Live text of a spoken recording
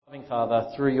Father,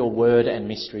 through your word and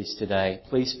mysteries today,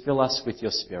 please fill us with your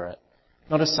Spirit,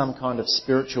 not as some kind of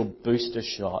spiritual booster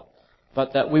shot,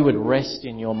 but that we would rest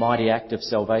in your mighty act of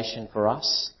salvation for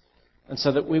us, and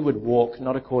so that we would walk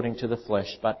not according to the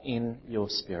flesh, but in your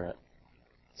Spirit.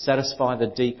 Satisfy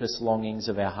the deepest longings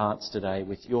of our hearts today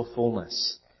with your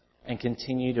fullness, and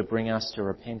continue to bring us to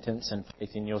repentance and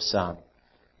faith in your Son,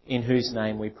 in whose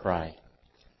name we pray.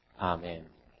 Amen.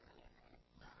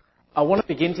 I want to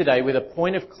begin today with a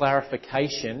point of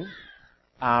clarification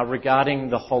regarding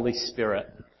the Holy Spirit.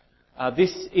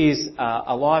 This is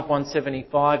Alive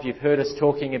 175. You've heard us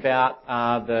talking about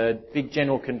the big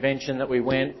general convention that we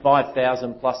went,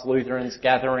 5,000 plus Lutherans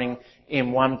gathering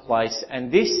in one place.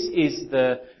 And this is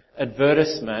the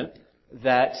advertisement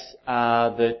that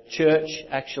the church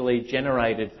actually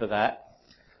generated for that.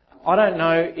 I don't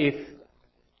know if,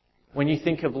 when you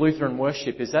think of Lutheran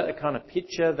worship, is that the kind of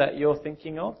picture that you're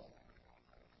thinking of?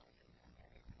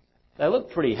 They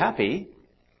look pretty happy.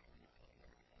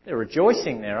 They're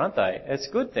rejoicing there, aren't they? It's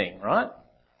a good thing, right?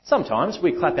 Sometimes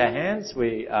we clap our hands,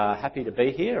 we are happy to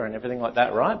be here and everything like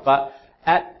that, right? But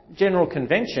at General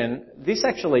Convention, this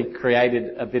actually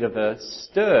created a bit of a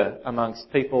stir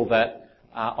amongst people that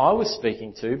I was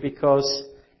speaking to, because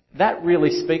that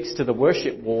really speaks to the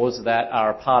worship wars that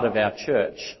are a part of our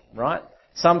church, right?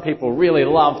 Some people really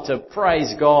love to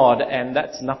praise God, and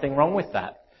that's nothing wrong with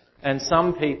that. And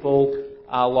some people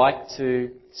like to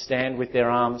stand with their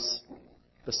arms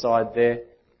beside their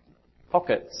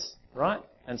pockets, right?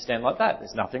 And stand like that.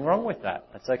 There's nothing wrong with that.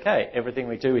 That's okay. Everything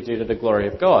we do to the glory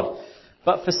of God.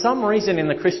 But for some reason in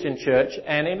the Christian church,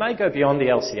 and it may go beyond the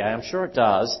LCA, I'm sure it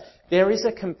does, there is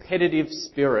a competitive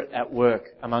spirit at work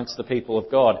amongst the people of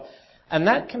God. And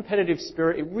that competitive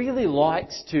spirit, it really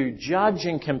likes to judge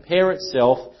and compare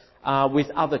itself with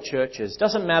other churches.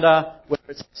 Doesn't matter whether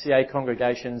it's LCA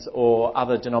congregations or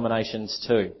other denominations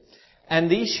too. And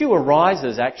the issue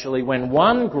arises actually when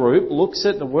one group looks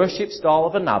at the worship style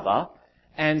of another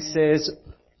and says,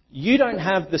 you don't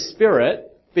have the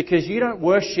Spirit because you don't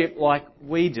worship like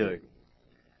we do.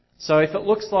 So if it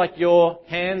looks like your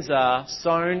hands are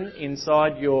sewn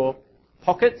inside your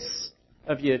pockets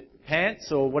of your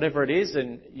pants or whatever it is,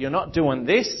 and you're not doing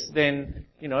this, then,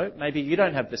 maybe you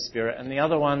don't have the Spirit. And the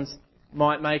other ones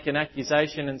might make an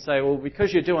accusation and say, well,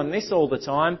 because you're doing this all the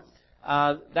time,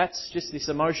 that's just this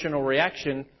emotional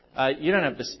reaction. You don't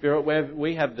have the Spirit.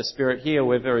 We have the Spirit here.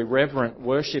 We're very reverent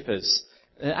worshippers.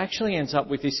 It actually ends up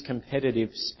with this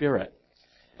competitive spirit.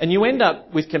 And you end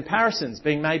up with comparisons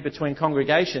being made between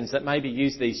congregations that maybe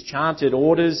use these chanted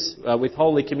orders with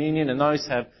Holy Communion, and those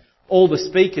have all the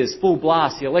speakers, full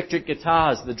blast, the electric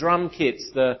guitars, the drum kits,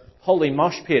 the holy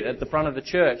mosh pit at the front of the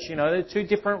church. There are two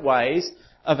different ways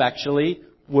of actually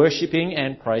worshipping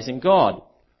and praising God.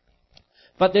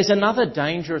 But there's another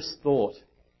dangerous thought.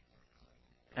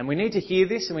 And we need to hear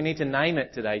this and we need to name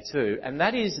it today too. And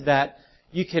that is that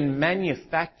you can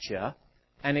manufacture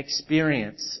an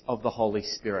experience of the Holy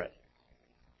Spirit.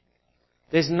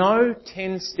 There's no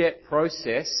 10-step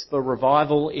process for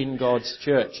revival in God's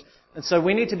church. And so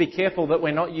we need to be careful that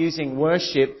we're not using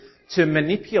worship to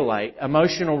manipulate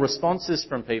emotional responses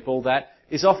from people that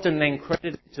is often then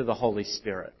credited to the Holy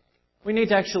Spirit. We need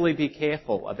to actually be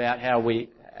careful about how we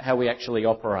actually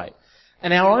operate.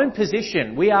 And our own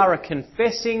position, we are a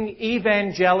confessing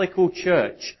evangelical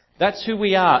church. That's who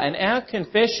we are. And our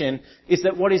confession is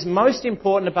that what is most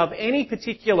important above any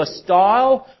particular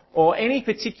style or any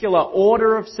particular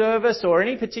order of service or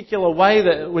any particular way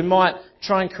that we might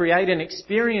try and create an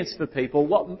experience for people,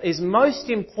 what is most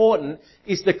important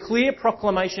is the clear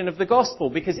proclamation of the gospel.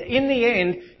 Because in the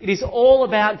end, it is all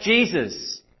about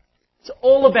Jesus. It's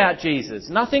all about Jesus,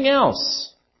 nothing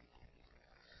else.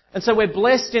 And so we're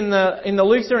blessed in the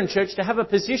Lutheran Church to have a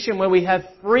position where we have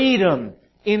freedom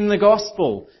in the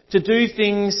gospel to do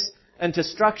things and to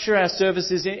structure our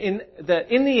services in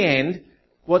the end.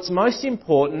 What's most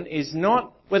important is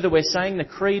not whether we're saying the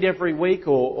creed every week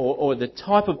or the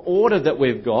type of order that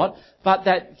we've got, but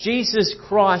that Jesus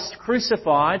Christ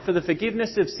crucified for the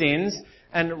forgiveness of sins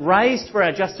and raised for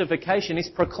our justification is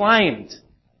proclaimed.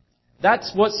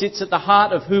 That's what sits at the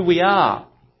heart of who we are.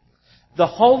 The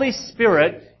Holy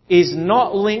Spirit is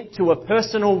not linked to a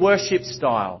personal worship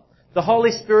style. The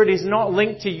Holy Spirit is not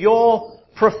linked to your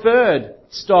preferred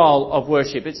style of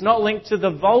worship. It's not linked to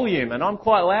the volume, and I'm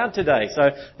quite loud today, so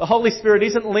the Holy Spirit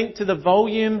isn't linked to the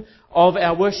volume of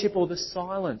our worship or the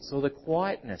silence or the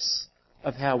quietness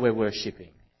of how we're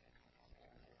worshipping.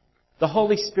 The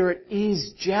Holy Spirit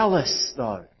is jealous,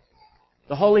 though.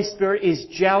 The Holy Spirit is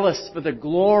jealous for the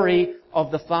glory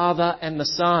of the Father and the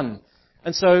Son.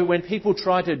 And so when people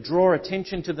try to draw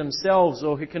attention to themselves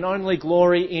or who can only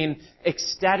glory in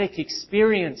ecstatic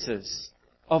experiences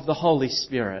of the Holy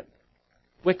Spirit,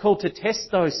 we're called to test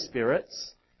those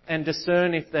spirits and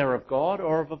discern if they're of God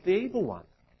or of the evil one.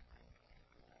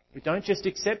 We don't just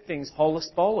accept things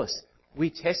holus bolus. We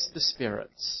test the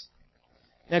spirits.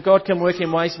 Now God can work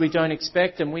in ways we don't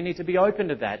expect, and we need to be open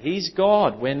to that. He's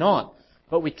God, we're not.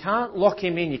 But we can't lock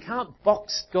Him in. You can't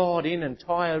box God in and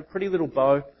tie a pretty little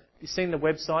bow. You've seen the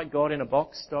website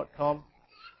godinabox.com?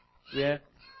 Yeah.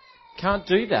 Can't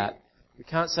do that. We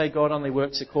can't say God only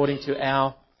works according to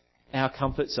our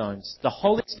comfort zones. The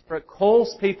Holy Spirit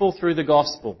calls people through the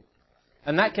gospel.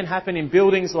 And that can happen in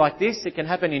buildings like this. It can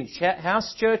happen in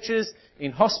house churches,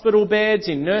 in hospital beds,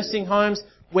 in nursing homes,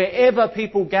 wherever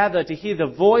people gather to hear the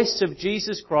voice of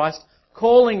Jesus Christ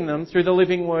calling them through the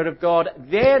living Word of God.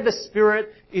 There the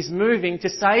Spirit is moving to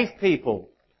save people.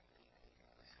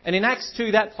 And in Acts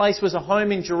 2, that place was a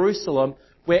home in Jerusalem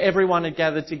where everyone had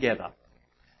gathered together.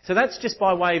 So that's just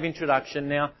by way of introduction.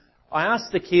 Now, I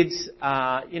asked the kids,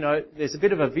 there's a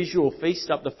bit of a visual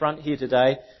feast up the front here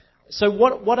today. So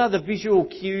what are the visual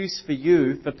cues for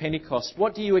you for Pentecost?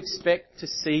 What do you expect to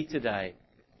see today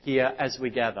here as we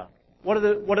gather? What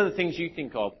are the things you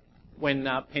think of when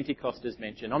Pentecost is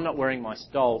mentioned? I'm not wearing my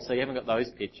stole, so you haven't got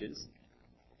those pictures.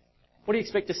 What do you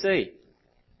expect to see?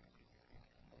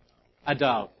 A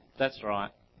dove. That's right.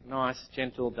 Nice,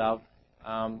 gentle dove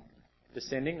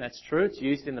descending. That's true. It's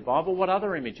used in the Bible. What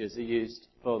other images are used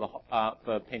for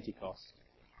Pentecost?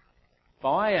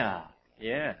 Fire.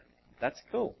 Yeah, that's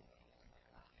cool.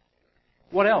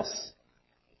 What else?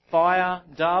 Fire,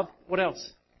 dove. What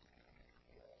else?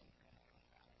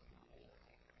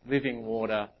 Living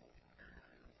water.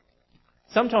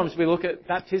 Sometimes we look at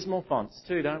baptismal fonts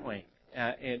too, don't we?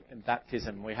 In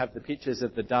baptism, we have the pictures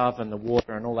of the dove and the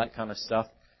water and all that kind of stuff.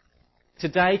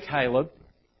 Today, Caleb,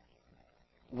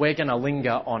 we're going to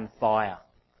linger on fire.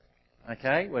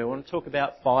 Okay? We want to talk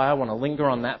about fire. I want to linger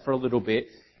on that for a little bit.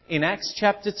 In Acts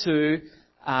chapter 2,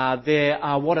 there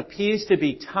are what appears to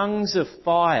be tongues of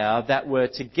fire that were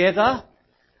together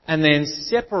and then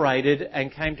separated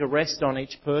and came to rest on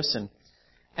each person.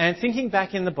 And thinking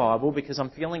back in the Bible, because I'm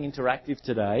feeling interactive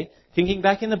today, thinking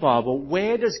back in the Bible,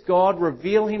 where does God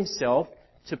reveal Himself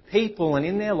to people and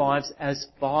in their lives as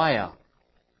fire?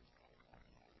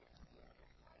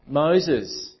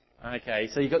 Moses. Okay,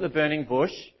 so you've got the burning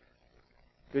bush.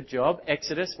 Good job.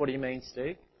 Exodus, what do you mean,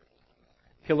 Steve?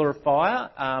 Pillar of fire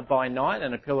by night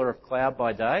and a pillar of cloud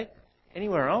by day.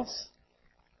 Anywhere else?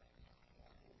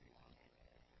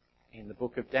 In the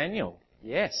book of Daniel.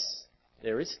 Yes,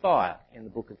 there is fire in the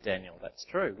book of Daniel. That's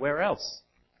true. Where else?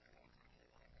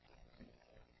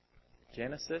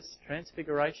 Genesis,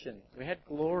 Transfiguration. We had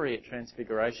glory at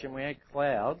Transfiguration. We had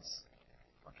clouds.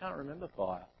 I can't remember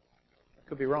fire. I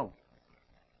could be wrong.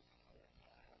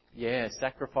 Yeah,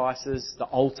 sacrifices, the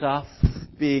altar,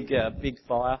 big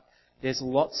fire. There's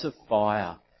lots of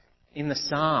fire. In the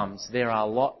Psalms,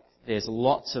 there's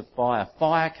lots of fire.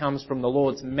 Fire comes from the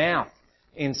Lord's mouth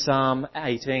in Psalm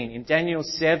 18. In Daniel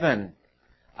 7,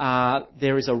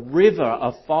 there is a river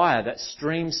of fire that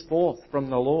streams forth from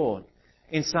the Lord.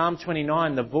 In Psalm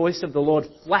 29, the voice of the Lord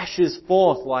flashes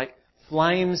forth like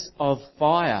flames of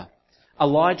fire.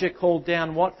 Elijah called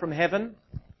down what from heaven?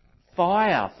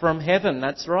 Fire from heaven,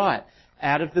 that's right.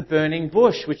 Out of the burning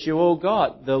bush, which you all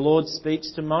got. The Lord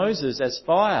speaks to Moses as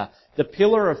fire. The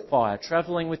pillar of fire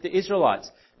travelling with the Israelites.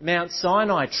 Mount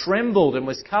Sinai trembled and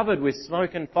was covered with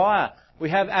smoke and fire. We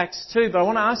have Acts 2, but I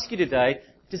want to ask you today,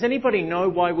 does anybody know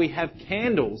why we have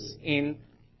candles in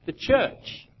the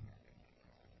church?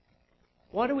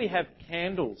 Why do we have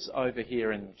candles over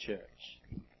here in the church?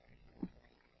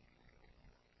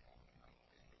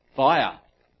 Fire.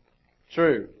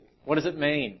 True. What does it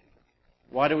mean?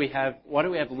 Why do we have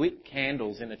lit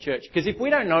candles in the church? Because if we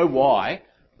don't know why,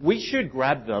 we should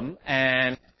grab them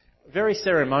and very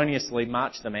ceremoniously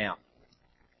march them out.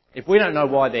 If we don't know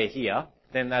why they're here,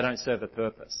 then they don't serve a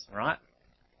purpose, right?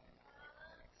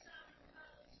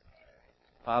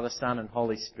 Father, Son, and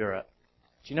Holy Spirit.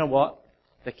 Do you know what?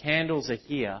 The candles are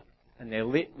here and they're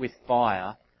lit with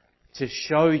fire to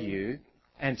show you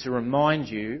and to remind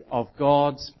you of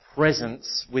God's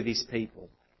presence with His people.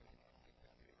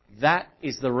 That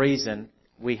is the reason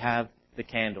we have the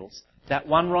candles. That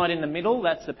one right in the middle,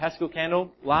 that's the Paschal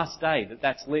candle, last day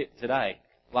that's lit today.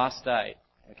 Last day.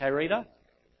 Okay, Rita?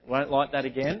 Won't light that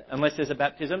again unless there's a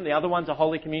baptism. The other ones are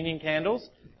Holy Communion candles.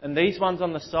 And these ones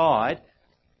on the side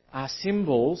are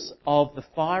symbols of the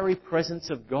fiery presence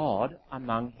of God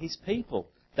among His people.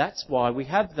 That's why we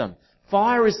have them.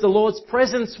 Fire is the Lord's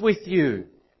presence with you.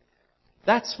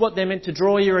 That's what they're meant to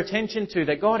draw your attention to,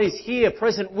 that God is here,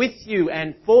 present with you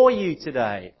and for you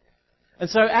today. And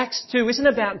so Acts 2 isn't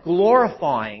about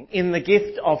glorifying in the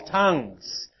gift of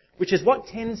tongues, which is what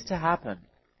tends to happen.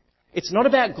 It's not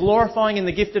about glorifying in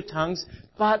the gift of tongues,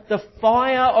 but the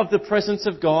fire of the presence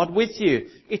of God with you.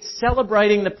 It's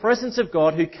celebrating the presence of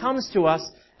God who comes to us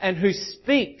and who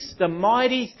speaks the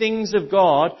mighty things of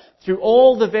God through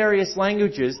all the various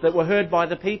languages that were heard by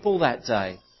the people that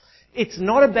day. It's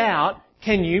not about,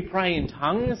 can you pray in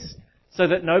tongues so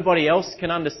that nobody else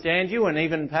can understand you and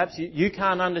even perhaps you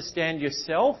can't understand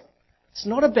yourself? It's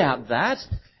not about that.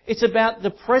 It's about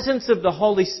the presence of the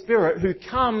Holy Spirit who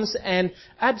comes and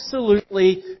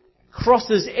absolutely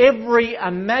crosses every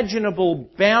imaginable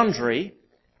boundary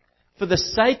for the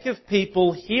sake of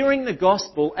people hearing the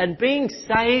gospel and being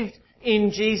saved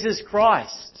in Jesus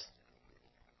Christ.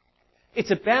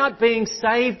 It's about being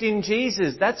saved in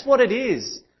Jesus. That's what it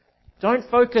is. Don't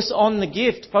focus on the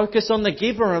gift. Focus on the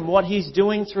giver and what He's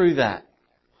doing through that.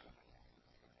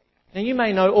 Now, you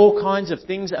may know all kinds of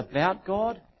things about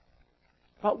God,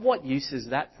 but what use is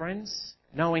that, friends?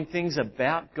 Knowing things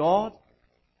about God?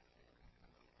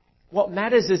 What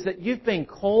matters is that you've been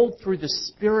called through the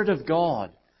Spirit of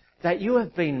God, that you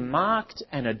have been marked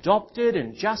and adopted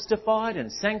and justified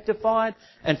and sanctified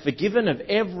and forgiven of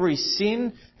every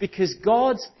sin because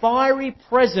God's fiery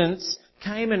presence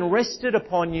came and rested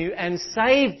upon you and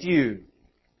saved you.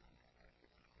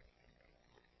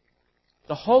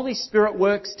 The Holy Spirit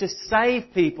works to save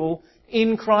people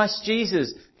in Christ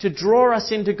Jesus, to draw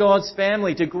us into God's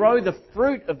family, to grow the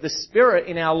fruit of the Spirit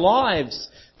in our lives,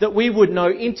 that we would know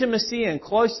intimacy and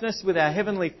closeness with our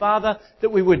Heavenly Father,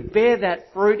 that we would bear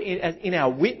that fruit in our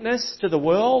witness to the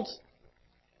world.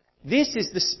 This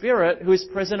is the Spirit who is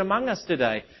present among us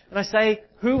today. And I say,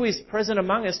 who is present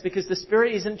among us? Because the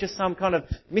Spirit isn't just some kind of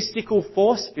mystical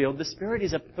force field. The Spirit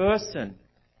is a person.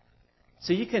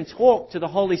 So you can talk to the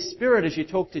Holy Spirit as you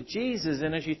talk to Jesus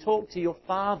and as you talk to your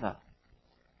Father.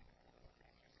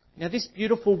 Now, this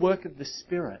beautiful work of the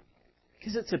Spirit,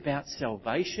 because it's about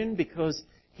salvation, because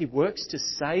He works to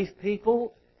save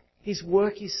people, His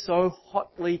work is so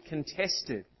hotly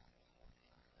contested.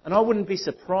 And I wouldn't be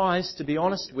surprised, to be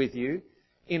honest with you,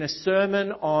 in a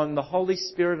sermon on the Holy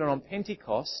Spirit and on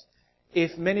Pentecost,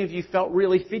 if many of you felt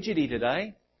really fidgety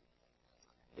today,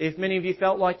 if many of you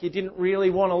felt like you didn't really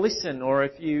want to listen, or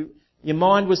if your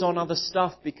mind was on other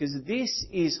stuff, because this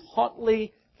is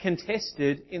hotly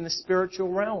contested in the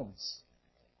spiritual realms.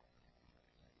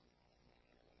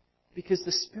 Because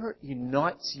the Spirit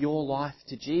unites your life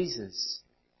to Jesus.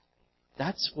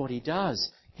 That's what He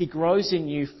does. He grows in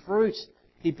you fruit.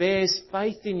 He bears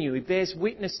faith in you. He bears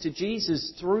witness to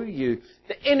Jesus through you.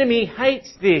 The enemy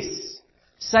hates this.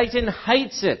 Satan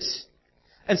hates it.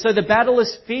 And so the battle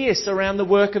is fierce around the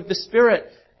work of the Spirit.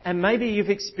 And maybe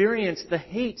you've experienced the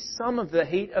heat, some of the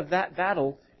heat of that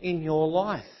battle in your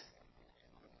life.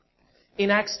 In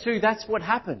Acts 2, that's what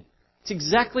happened. It's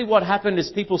exactly what happened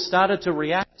as people started to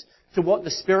react to what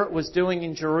the Spirit was doing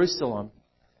in Jerusalem.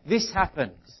 This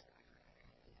happened.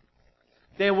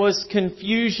 There was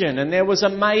confusion and there was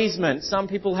amazement. Some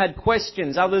people had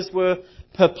questions, others were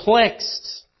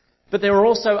perplexed. But there were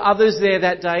also others there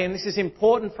that day, and this is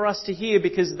important for us to hear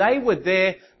because they were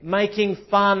there making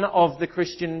fun of the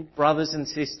Christian brothers and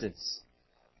sisters.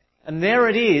 And there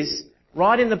it is,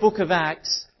 right in the book of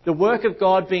Acts, the work of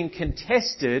God being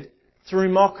contested through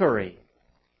mockery.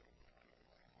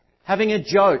 Having a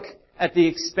joke at the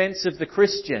expense of the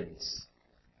Christians.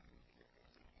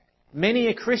 Many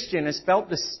a Christian has felt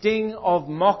the sting of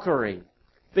mockery,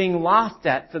 being laughed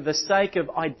at for the sake of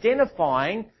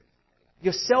identifying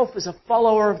yourself as a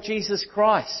follower of Jesus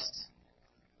Christ.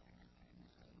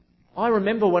 I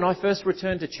remember when I first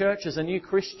returned to church as a new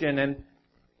Christian, and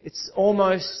it's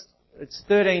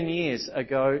 13 years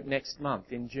ago next month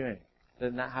in June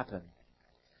that happened.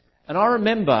 And I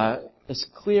remember, as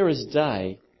clear as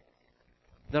day,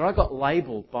 that I got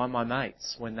labelled by my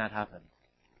mates when that happened.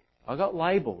 I got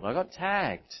labelled. I got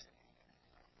tagged.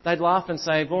 They'd laugh and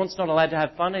say, Vaughan's not allowed to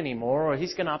have fun anymore, or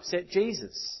he's going to upset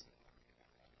Jesus.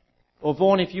 Or,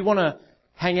 Vaughan, if you want to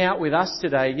hang out with us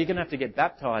today, you're going to have to get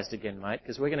baptised again, mate,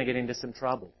 because we're going to get into some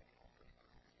trouble.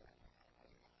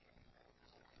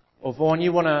 Or, Vaughan,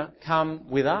 you want to come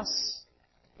with us,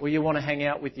 or you want to hang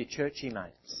out with your churchy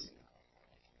mates?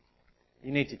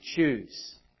 You need to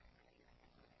choose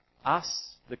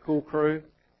us, the cool crew,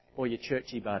 or your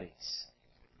churchy buddies.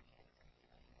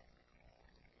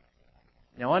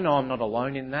 Now, I know I'm not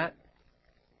alone in that.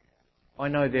 I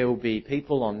know there will be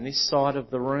people on this side of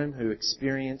the room who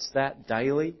experience that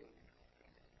daily.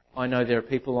 I know there are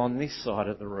people on this side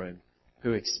of the room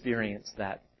who experience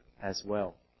that as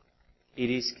well. it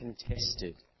is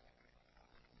contested.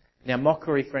 Now,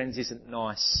 mockery, friends, isn't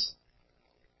nice.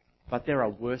 But there are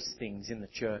worse things in the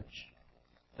church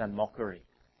than mockery.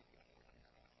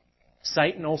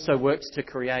 Satan also works to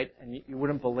create, and you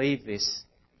wouldn't believe this,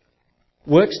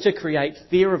 works to create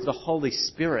fear of the Holy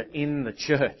Spirit in the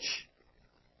church.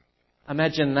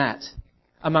 Imagine that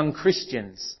among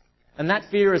Christians. And that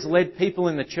fear has led people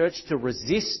in the church to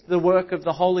resist the work of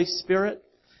the Holy Spirit,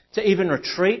 to even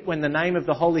retreat when the name of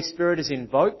the Holy Spirit is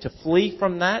invoked, to flee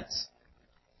from that.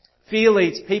 Fear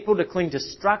leads people to cling to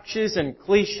structures and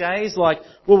cliches like,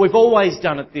 well, we've always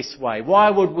done it this way. Why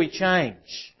would we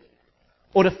change?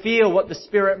 Or to fear what the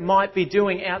Spirit might be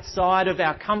doing outside of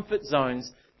our comfort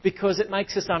zones because it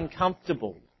makes us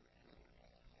uncomfortable.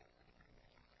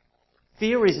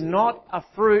 Fear is not a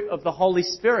fruit of the Holy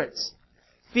Spirit.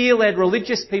 Fear led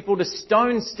religious people to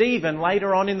stone Stephen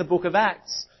later on in the book of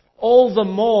Acts. All the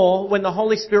more when the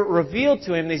Holy Spirit revealed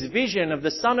to him this vision of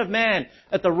the Son of Man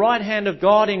at the right hand of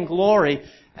God in glory.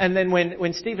 And then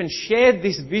when Stephen shared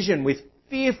this vision with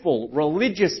fearful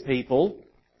religious people,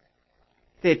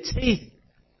 their teeth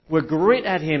were grit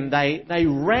at him. They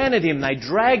ran at him. They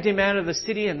dragged him out of the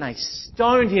city and they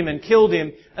stoned him and killed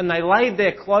him. And they laid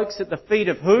their cloaks at the feet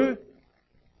of who?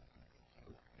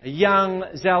 A young,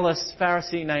 zealous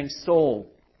Pharisee named Saul.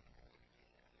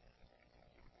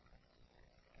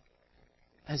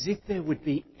 As if there would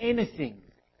be anything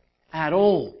at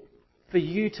all for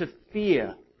you to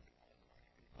fear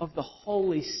of the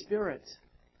Holy Spirit.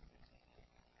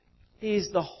 He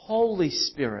is the Holy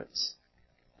Spirit,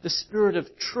 the Spirit of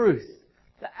truth,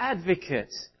 the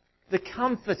advocate, the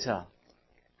comforter,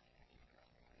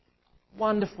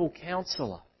 wonderful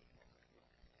counselor.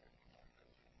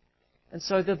 And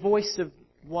so the voice of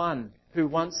one who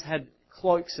once had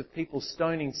cloaks of people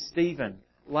stoning Stephen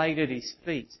laid at his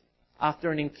feet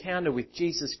after an encounter with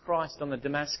Jesus Christ on the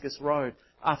Damascus Road,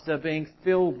 after being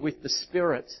filled with the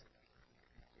Spirit,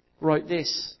 wrote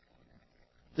this: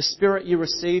 "The Spirit you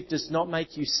received does not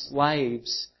make you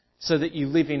slaves so that you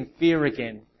live in fear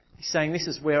again." He's saying, this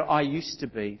is where I used to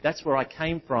be. That's where I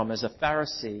came from as a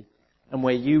Pharisee and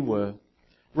where you were.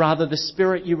 Rather, the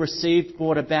Spirit you received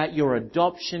brought about your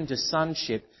adoption to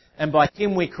sonship, and by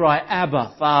Him we cry,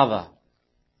 Abba, Father.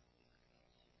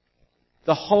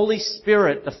 The Holy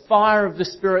Spirit, the fire of the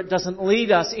Spirit, doesn't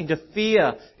lead us into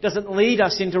fear, doesn't lead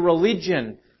us into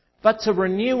religion, but to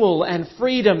renewal and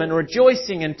freedom and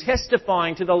rejoicing and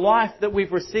testifying to the life that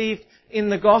we've received in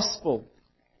the gospel.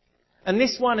 And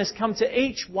this one has come to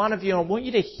each one of you, and I want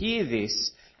you to hear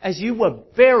this, as you were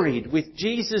buried with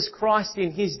Jesus Christ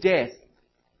in His death,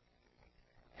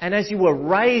 and as you were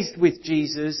raised with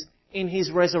Jesus in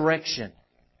His resurrection.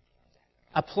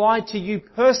 Applied to you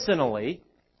personally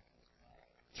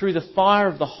through the fire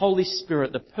of the Holy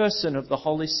Spirit, the person of the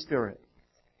Holy Spirit.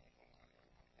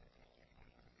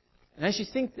 And as you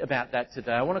think about that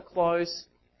today, I want to close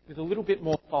with a little bit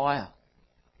more fire.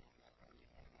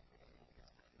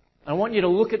 I want you to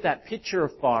look at that picture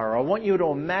of fire. I want you to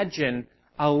imagine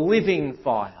a living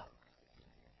fire.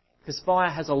 Because fire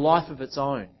has a life of its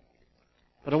own.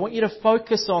 But I want you to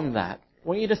focus on that. I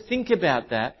want you to think about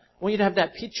that. I want you to have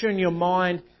that picture in your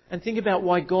mind and think about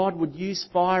why God would use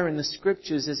fire in the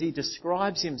Scriptures as He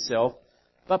describes Himself,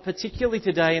 but particularly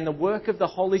today in the work of the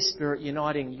Holy Spirit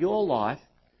uniting your life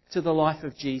to the life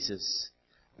of Jesus.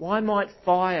 Why might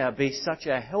fire be such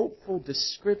a helpful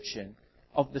description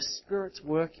of the Spirit's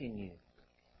work in you?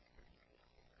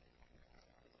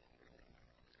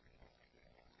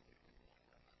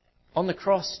 On the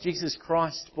cross, Jesus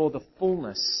Christ bore the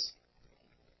fullness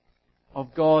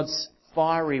of God's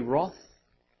fiery wrath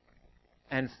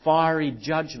and fiery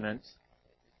judgment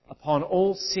upon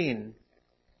all sin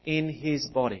in His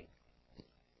body.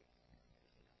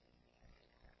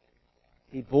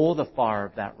 He bore the fire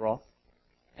of that wrath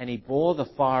and He bore the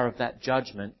fire of that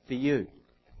judgment for you.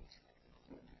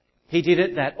 He did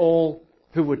it that all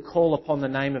who would call upon the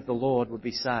name of the Lord would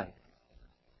be saved.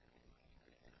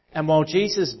 And while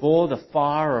Jesus bore the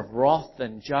fire of wrath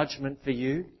and judgment for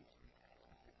you,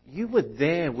 you were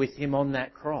there with Him on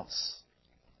that cross.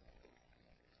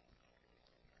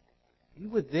 You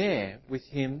were there with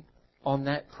Him on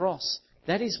that cross.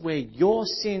 That is where your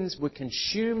sins were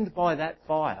consumed by that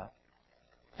fire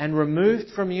and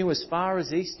removed from you as far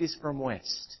as east is from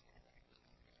west.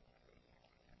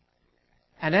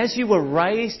 And as you were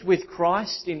raised with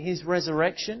Christ in His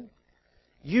resurrection,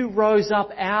 you rose up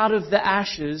out of the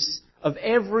ashes of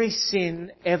every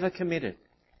sin ever committed.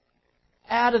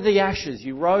 Out of the ashes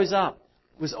you rose up.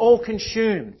 It was all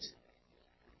consumed.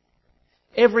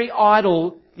 Every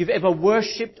idol you've ever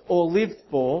worshipped or lived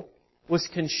for was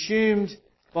consumed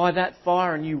by that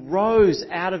fire and you rose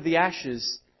out of the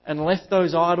ashes and left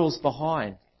those idols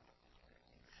behind.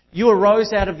 You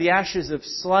arose out of the ashes of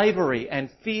slavery and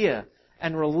fear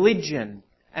and religion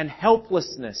and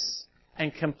helplessness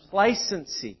and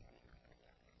complacency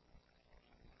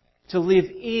to live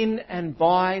in and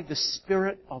by the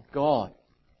Spirit of God.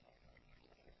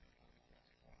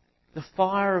 The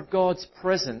fire of God's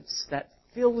presence that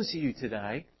fills you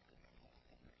today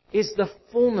is the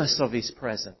fullness of His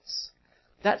presence.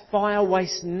 That fire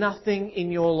wastes nothing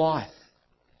in your life,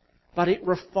 but it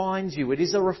refines you. It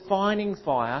is a refining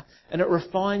fire, and it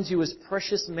refines you as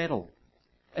precious metal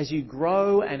as you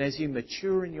grow and as you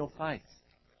mature in your faith.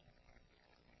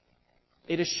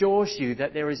 It assures you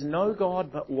that there is no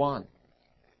God but one.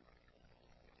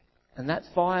 And that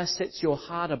fire sets your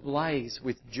heart ablaze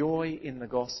with joy in the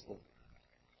gospel.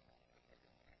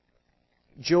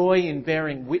 Joy in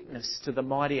bearing witness to the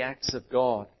mighty acts of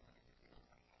God.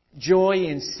 Joy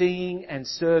in seeing and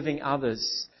serving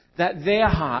others, that their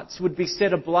hearts would be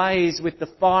set ablaze with the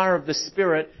fire of the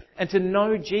Spirit and to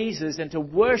know Jesus and to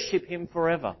worship Him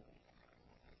forever.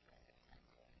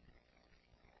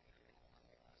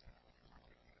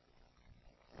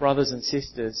 Brothers and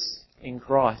sisters in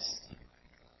Christ,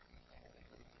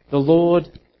 the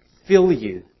Lord fill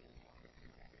you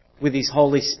with His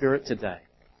Holy Spirit today.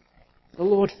 The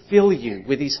Lord fill you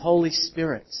with His Holy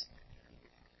Spirit,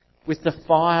 with the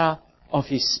fire of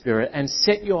His Spirit, and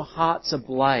set your hearts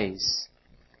ablaze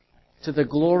to the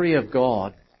glory of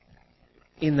God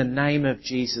in the name of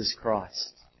Jesus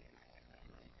Christ.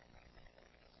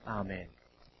 Amen.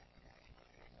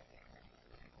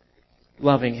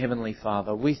 Loving Heavenly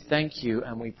Father, we thank You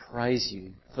and we praise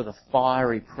You for the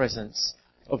fiery presence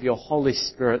of Your Holy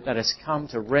Spirit that has come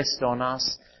to rest on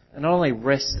us, and not only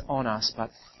rest on us, but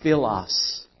fill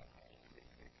us.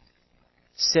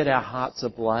 Set our hearts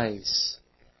ablaze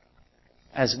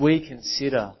as we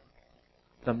consider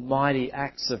the mighty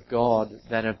acts of God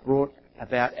that have brought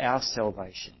about our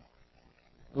salvation.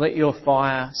 Let Your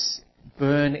fire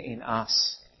burn in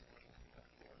us,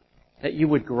 that You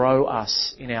would grow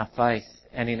us in our faith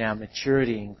and in our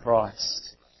maturity in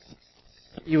Christ.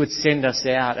 You would send us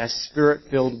out as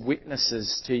Spirit-filled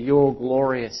witnesses to Your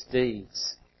glorious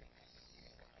deeds.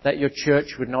 That Your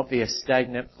church would not be a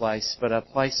stagnant place, but a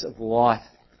place of life,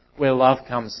 where love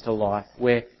comes to life,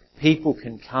 where people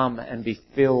can come and be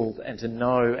filled and to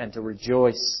know and to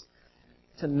rejoice,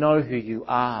 to know who You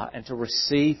are and to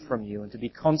receive from You and to be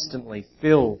constantly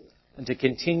filled and to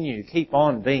keep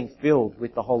on being filled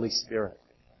with the Holy Spirit.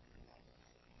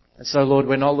 And so, Lord,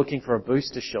 we're not looking for a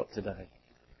booster shot today.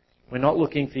 We're not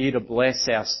looking for You to bless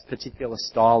our particular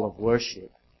style of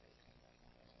worship.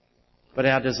 But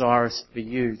our desire is for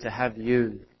You to have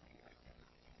You,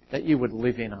 that You would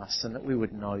live in us and that we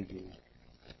would know You,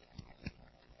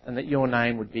 and that Your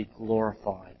name would be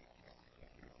glorified.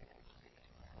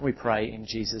 We pray in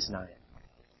Jesus' name.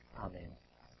 Amen.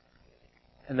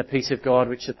 And the peace of God,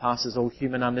 which surpasses all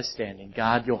human understanding,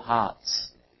 guard your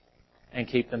hearts and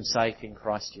keep them safe in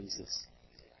Christ Jesus.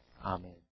 Amen.